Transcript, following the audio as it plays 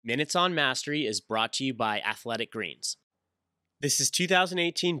Minutes on Mastery is brought to you by Athletic Greens. This is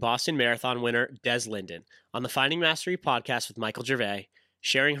 2018 Boston Marathon winner Des Linden on the Finding Mastery podcast with Michael Gervais,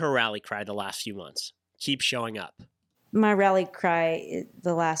 sharing her rally cry the last few months. Keep showing up. My rally cry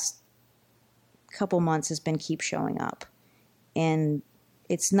the last couple months has been keep showing up. And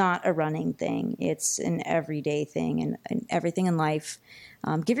it's not a running thing. It's an everyday thing and everything in life.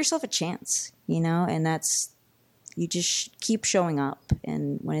 Give yourself a chance, and that's, you just keep showing up.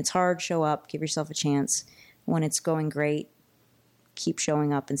 And when it's hard, show up, give yourself a chance. When it's going great, keep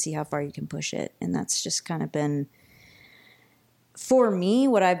showing up and see how far you can push it. And that's just kind of been, for me,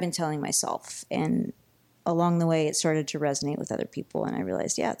 what I've been telling myself. And along the way, it started to resonate with other people. And I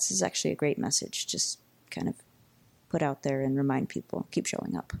realized, this is actually a great message. Just kind of put out there and remind people, keep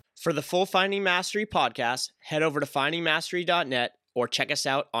showing up. For the full Finding Mastery podcast, head over to findingmastery.net or check us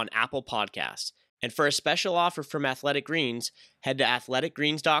out on Apple Podcasts. And for a special offer from Athletic Greens, head to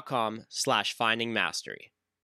athleticgreens.com/findingmastery.